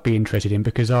book I'd be interested in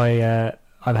because I've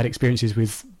had experiences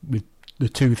with the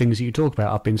two things that you talk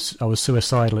about. I was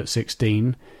suicidal at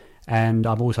 16, and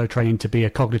I'm also training to be a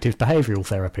cognitive behavioural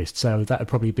therapist. So that would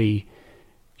probably be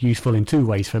useful in two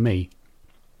ways for me.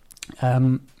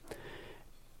 In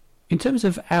terms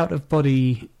of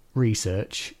out-of-body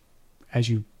research, as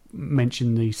you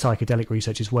mentioned the psychedelic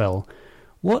research as well,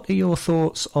 what are your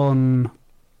thoughts on,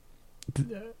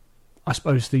 I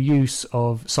suppose, the use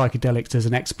of psychedelics as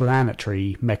an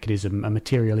explanatory mechanism, a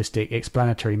materialistic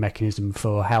explanatory mechanism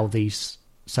for how these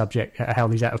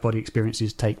out-of-body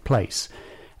experiences take place?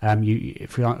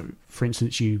 For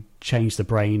instance, you change the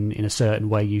brain in a certain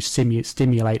way, you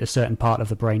stimulate a certain part of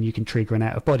the brain, you can trigger an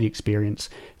out-of-body experience.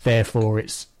 Therefore,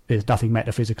 there's nothing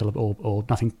metaphysical or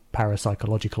nothing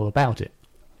parapsychological about it.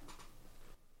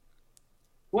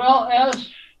 Well, as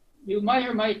you might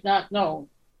or might not know,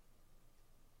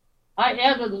 I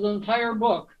edited an entire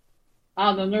book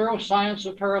on the neuroscience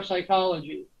of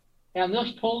parapsychology, and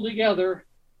this pulled together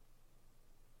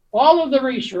all of the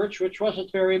research, which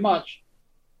wasn't very much,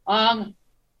 on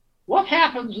what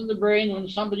happens in the brain when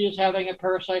somebody is having a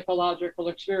parapsychological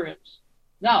experience.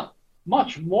 Now,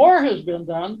 much more has been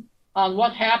done on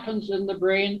what happens in the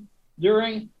brain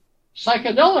during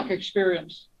psychedelic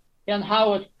experience and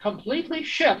how it completely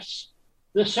shifts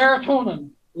the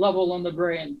serotonin level in the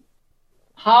brain,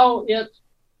 how it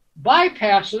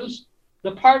bypasses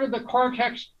the part of the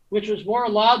cortex which is more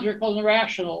logical and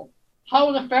rational, how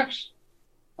it affects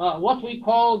what we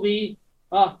call the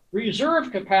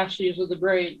reserve capacities of the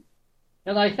brain.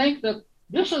 And I think that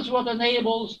this is what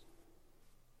enables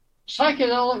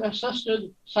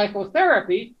psychedelic-assisted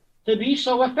psychotherapy to be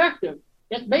so effective.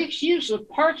 It makes use of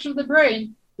parts of the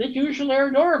brain that usually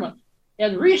are dormant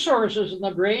and resources in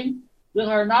the brain that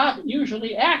are not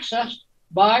usually accessed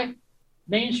by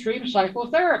mainstream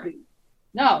psychotherapy.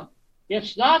 Now,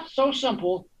 it's not so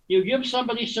simple. You give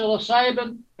somebody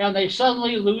psilocybin and they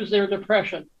suddenly lose their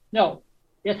depression. No,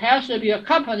 it has to be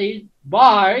accompanied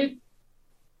by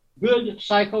good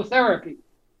psychotherapy.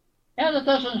 And it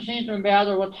doesn't seem to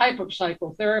matter what type of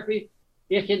psychotherapy.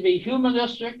 It can be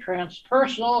humanistic,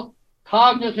 transpersonal,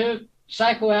 cognitive,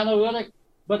 psychoanalytic,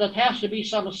 but it has to be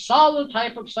some solid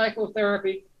type of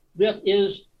psychotherapy that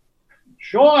is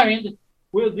joined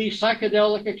with the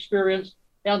psychedelic experience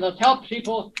and that helps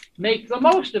people make the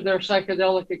most of their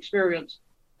psychedelic experience.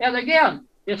 And again,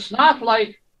 it's not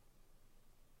like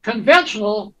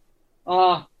conventional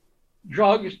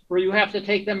drugs where you have to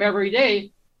take them every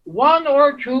day. 1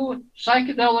 or 2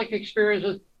 psychedelic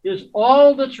experiences is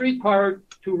all that's required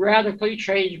to radically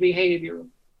change behavior.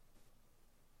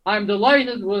 I'm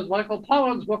delighted with Michael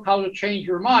Pollan's book, How to Change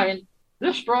Your Mind.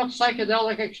 This brought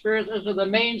psychedelic experiences to the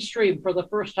mainstream for the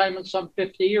first time in some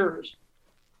 50 years.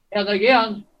 And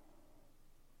again,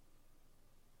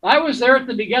 I was there at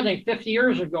the beginning 50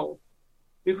 years ago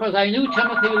because I knew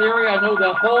Timothy Leary, I know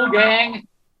the whole gang.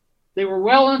 They were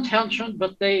well-intentioned,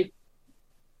 but they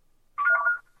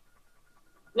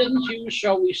didn't use,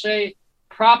 shall we say,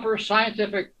 proper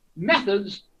scientific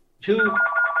methods to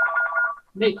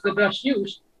make the best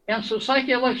use. And so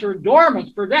psychedelics are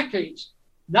dormant for decades.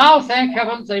 Now, thank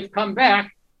heavens, they've come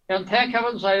back, and thank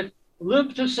heavens I've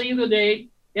lived to see the day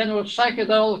in which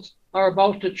psychedelics are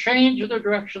about to change the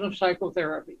direction of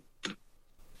psychotherapy.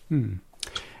 And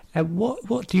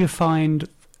what do you find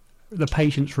the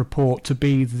patients report to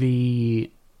be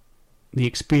the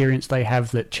experience they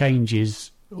have that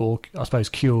changes, or I suppose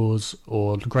cures,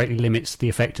 or greatly limits the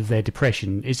effect of their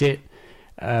depression? Is it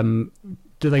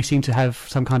do they seem to have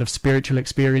some kind of spiritual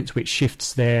experience which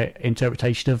shifts their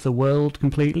interpretation of the world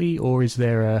completely, or is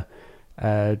there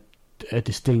a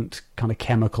distinct kind of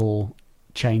chemical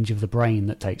change of the brain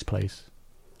that takes place?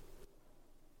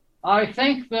 I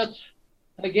think that,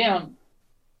 again,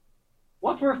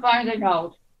 what we're finding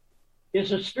out is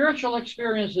that spiritual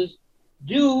experiences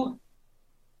do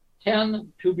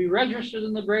tend to be registered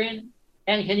in the brain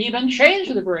and can even change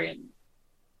the brain.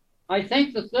 I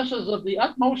think that this is of the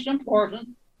utmost importance.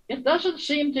 It doesn't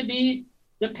seem to be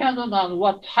dependent on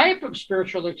what type of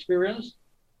spiritual experience.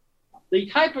 The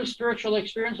type of spiritual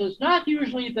experience is not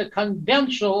usually the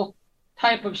conventional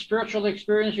type of spiritual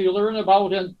experience you learn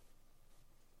about in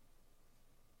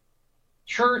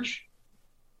church,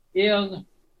 in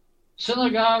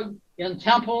synagogue, in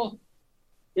temple.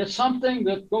 It's something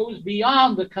that goes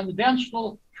beyond the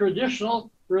conventional,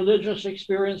 traditional religious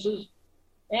experiences,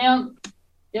 and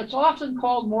it's often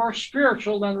called more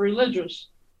spiritual than religious.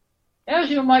 As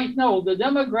you might know, the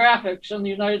demographics in the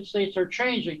United States are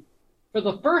changing. For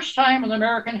the first time in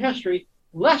American history,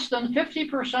 less than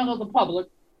 50% of the public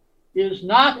is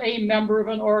not a member of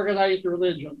an organized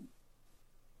religion.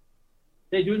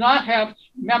 They do not have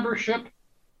membership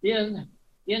in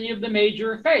any of the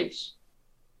major faiths.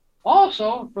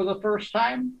 Also, for the first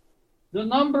time, the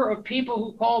number of people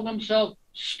who call themselves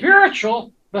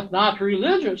spiritual but not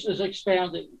religious is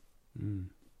expanding.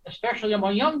 especially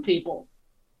among young people.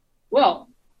 Well,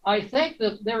 I think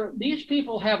that these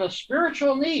people have a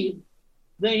spiritual need.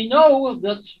 They know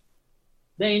that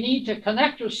they need to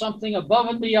connect with something above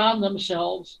and beyond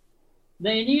themselves.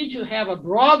 They need to have a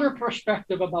broader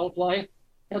perspective about life,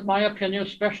 in my opinion,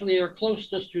 especially they're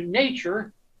closest to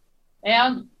nature.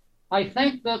 And I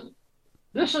think that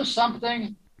this is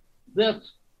something that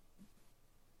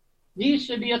needs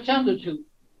to be attended to.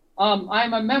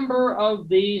 I'm a member of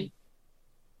the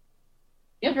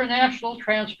International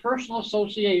Transpersonal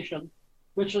Association,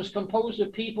 which is composed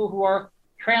of people who are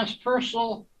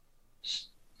transpersonal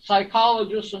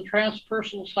psychologists and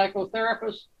transpersonal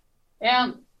psychotherapists.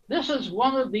 And this is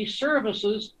one of the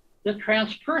services that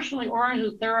transpersonally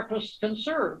oriented therapists can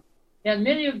serve. And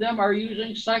many of them are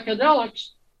using psychedelics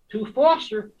to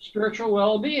foster spiritual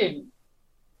well-being.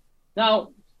 Now,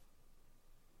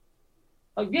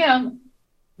 again,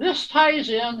 this ties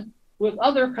in with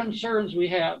other concerns we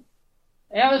have.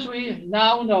 As we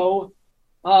now know,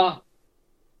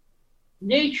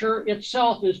 nature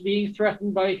itself is being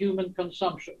threatened by human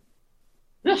consumption.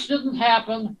 This didn't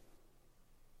happen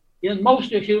in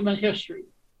most of human history.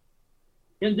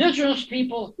 Indigenous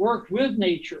people worked with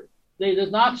nature. They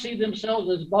did not see themselves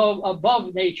as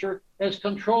above nature, as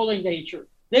controlling nature.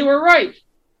 They were right.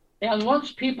 And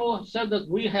once people said that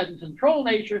we had to control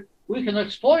nature, we can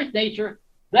exploit nature,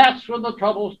 that's when the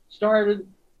trouble started.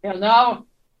 And now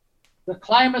the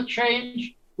climate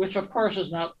change, which of course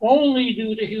is not only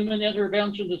due to human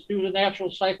intervention, it's due to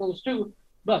natural cycles too.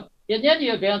 But in any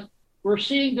event, we're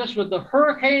seeing this with the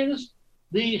hurricanes,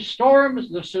 the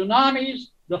storms, the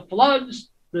tsunamis, the floods,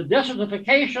 the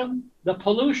desertification, the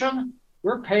pollution.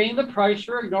 We're paying the price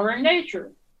for ignoring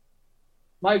nature.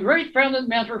 My great friend and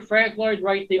mentor, Frank Lloyd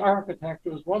Wright, the architect,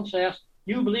 was once asked,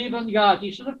 "You believe in God?"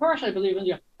 He said, "Of course I believe in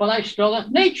God, but I still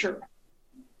have nature."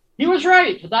 He was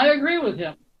right, and I agree with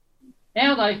him.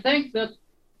 And I think that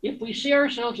if we see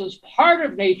ourselves as part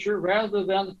of nature rather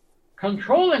than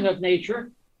controlling of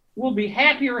nature, we'll be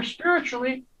happier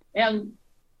spiritually, and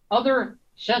other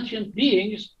sentient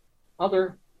beings,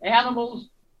 other animals,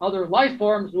 other life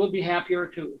forms will be happier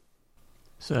too.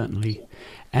 Certainly.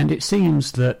 And it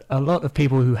seems that a lot of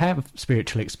people who have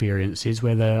spiritual experiences,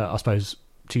 whether, I suppose,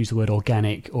 to use the word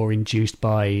organic or induced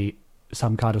by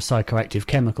some kind of psychoactive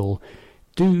chemical,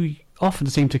 do often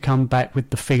seem to come back with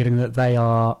the feeling that they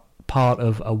are part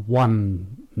of a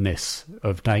oneness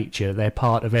of nature. They're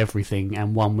part of everything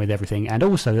and one with everything. And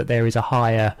also that there is a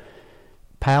higher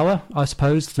power, I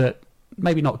suppose, that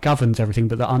maybe not governs everything,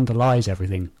 but that underlies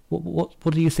everything. What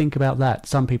do you think about that?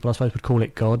 Some people, I suppose, would call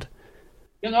it God.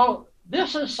 You know,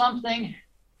 this is something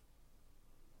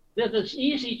that is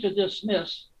easy to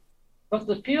dismiss, but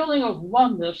the feeling of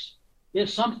oneness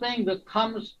is something that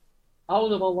comes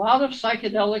out of a lot of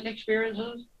psychedelic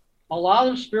experiences, a lot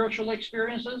of spiritual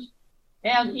experiences,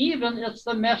 and even it's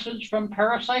the message from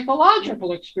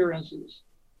parapsychological experiences.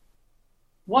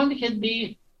 One can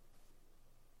be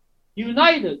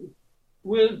united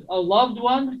with a loved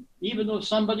one, even with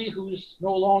somebody who's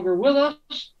no longer with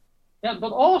us,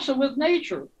 but also with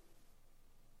nature.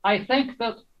 I think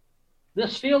that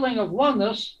this feeling of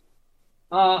oneness,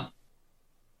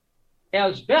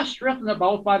 as best written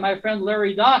about by my friend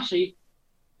Larry Dossey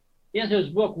in his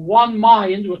book One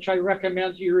Mind, which I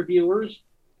recommend to your viewers,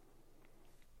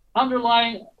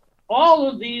 underlying all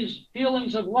of these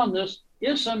feelings of oneness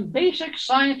is some basic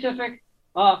scientific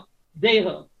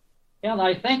data. And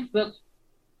I think that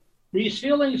these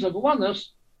feelings of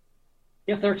oneness,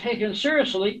 if they're taken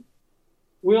seriously,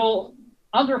 will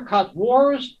undercut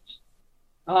wars,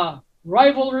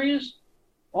 rivalries,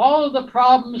 all of the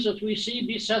problems that we see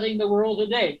besetting the world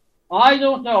today. I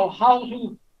don't know how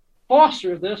to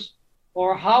foster this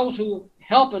or how to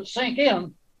help it sink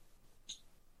in,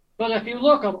 but if you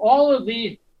look at all of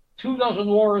the 24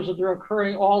 wars that are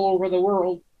occurring all over the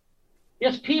world,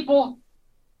 it's people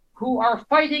who are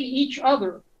fighting each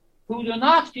other, who do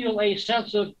not feel a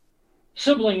sense of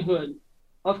siblinghood,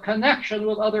 of connection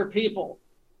with other people,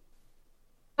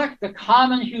 neglect the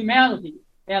common humanity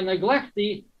and neglect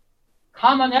the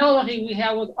commonality we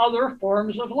have with other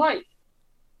forms of life.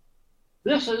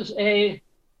 This is a,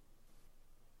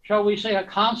 shall we say, a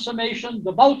consummation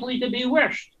devoutly to be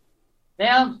wished.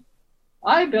 And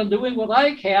I've been doing what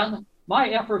I can. My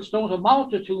efforts don't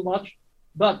amount to too much,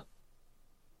 but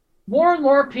more and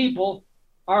more people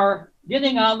are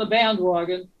getting on the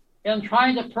bandwagon and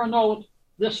trying to promote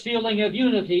this feeling of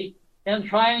unity and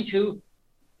trying to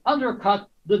undercut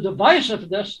the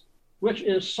divisiveness, which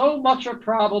is so much a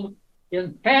problem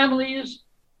in families,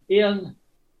 in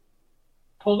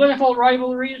political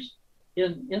rivalries,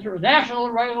 in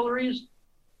international rivalries,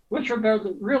 which are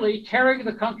really tearing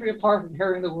the country apart and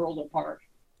tearing the world apart.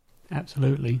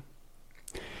 Absolutely.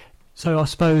 So I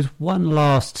suppose one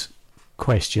last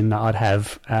question that I'd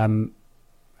have,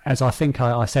 as I think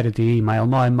I said in the email,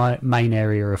 my main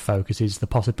area of focus is the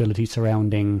possibility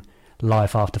surrounding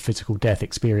life after physical death,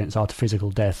 experience after physical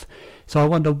death. So I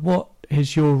wonder, what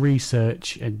has your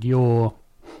research and your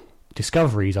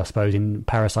discoveries, I suppose, in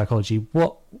parapsychology,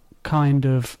 what kind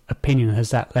of opinion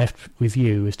has that left with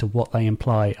you as to what they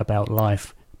imply about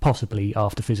life possibly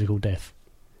after physical death?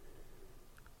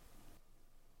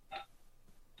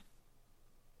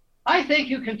 I think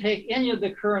you can take any of the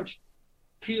current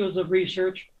fields of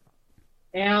research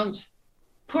and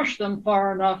push them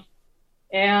far enough,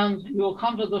 and you'll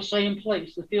come to the same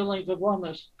place, the feelings of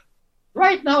oneness.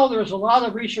 Right now, there's a lot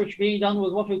of research being done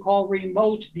with what we call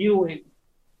remote viewing,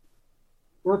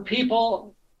 where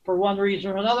people, for one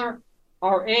reason or another,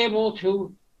 are able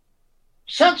to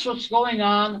sense what's going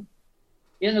on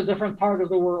in a different part of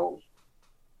the world.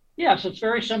 Yes, it's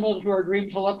very similar to our dream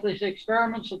telepathy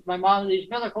experiments at Maimonides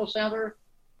Medical Center,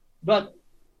 but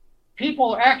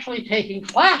people are actually taking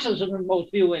classes in remote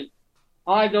viewing.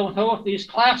 I don't know if these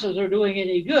classes are doing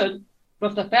any good,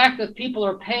 but the fact that people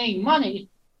are paying money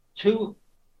to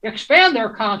expand their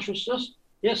consciousness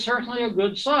is certainly a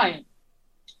good sign.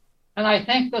 And I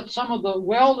think that some of the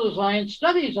well-designed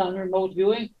studies on remote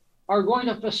viewing are going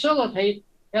to facilitate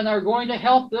and are going to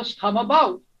help this come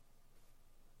about.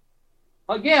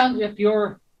 Again, if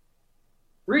your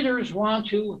readers want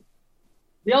to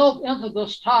delve into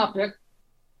this topic,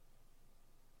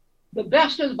 the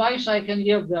best advice I can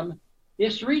give them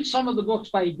is to read some of the books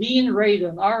by Dean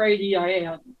Radin,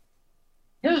 R-A-D-I-N.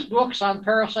 His books on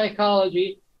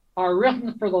parapsychology are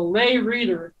written for the lay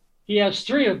reader. He has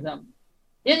 3 of them.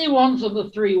 Any ones of the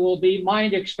 3 will be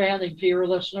mind-expanding to your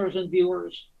listeners and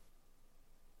viewers.